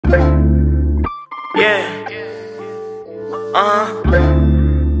Yeah.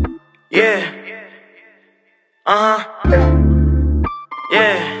 Yeah.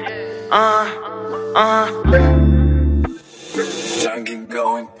 Junkey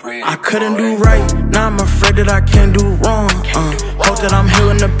going pretty. I couldn't do right, now I'm afraid that I can't do wrong. Hope that I'm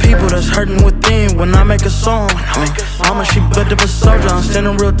healing the people that's hurting within when I make a song. Mama, she built up a soldier, I'm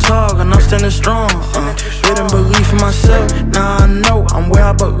standing real tall and I'm standing strong. Didn't believe in myself, now I know I'm where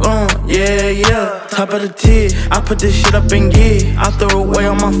I belong. Yeah. Top of the tier, I put this shit up in gear, I throw away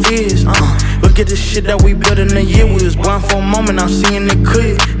all my fears. Look at this shit that we built in a year. We was blind for a moment, I'm seeing it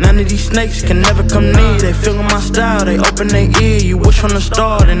clear. None of these snakes can never come near. They feeling my style, they open their ear. You wish on the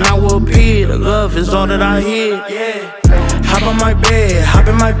star, then I will appear. The love is all that I hear. Yeah. Hop on my bed, hop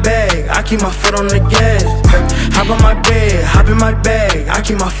in my bag, I keep my foot on the gas. Hop on my bed, hop in my bag, I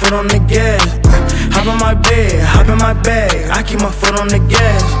keep my foot on the gas. Hop on my bed, hop in my bag, I keep my foot on the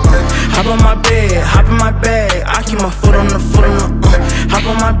gas. Hop on my bed, hop in my bag, I keep my foot on the Hop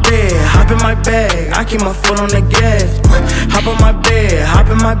on my bed, hop in my bag, I keep my foot on the gas. Hop on my bed, hop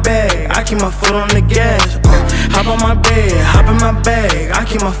in my bag, I keep my foot on the gas. Hop on my bed, hop in my bag, I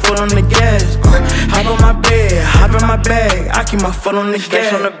keep my foot on the gas. Hop on my bed, hop in my bag, I keep my foot on the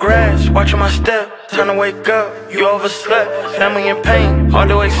gas. On the grass, watching my step, time to wake up, you overslept. Family in pain, hard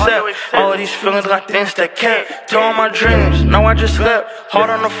to accept. All of these feelings like things that kept. Tore my dreams, now I just slept. Hard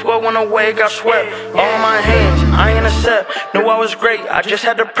on the floor when the wave got swept. All in my hands, I ain't accept. Knew I was great, I just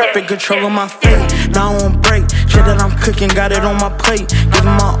had to prep. In control of my fate, now I won't break. Shit that I'm cooking, got it on my plate.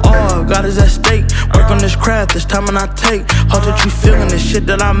 Giving my all, God is at stake. Work on this craft, this time and I take. Hope that you feeling the shit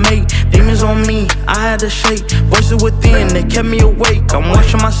that I make. Demons on me, I had to shake. Voices within, they kept me awake. I'm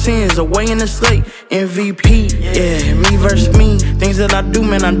washing my sins away in the slate. MVP, yeah, me versus me. Things that I do,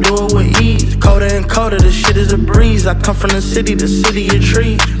 man, I do it with ease. Colder and colder, this shit is a breeze. I come from the city of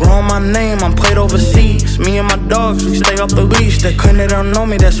trees. Growing my name, I'm played overseas. Me and my dogs, we stay off the leash. They claim they don't know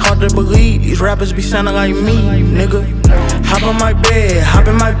me, that's hard to believe. These rappers be sounding like me, nigga. Hop on my bed, hop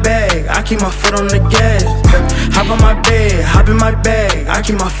in my bag, I keep my foot on the gas. Hop on my bed, hop in my bag, I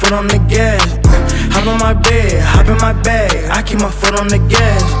keep my foot on the gas. Hop on my bed, hop in my bag, I keep my foot on the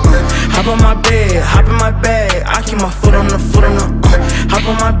gas. Hop on my bed, hop in my bag, I keep my foot on the Hop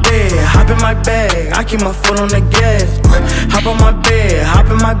on my bed, hop in my bag, I keep my foot on the gas. Hop on my bed,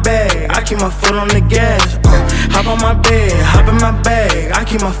 hop in my bag, I keep my foot on the gas. Hop on my bed, hop in my bag, I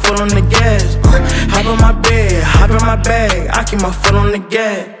keep my foot on the gas. Hop on my bed, hop in my bag, I keep my foot on the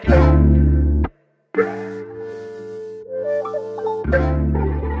gas.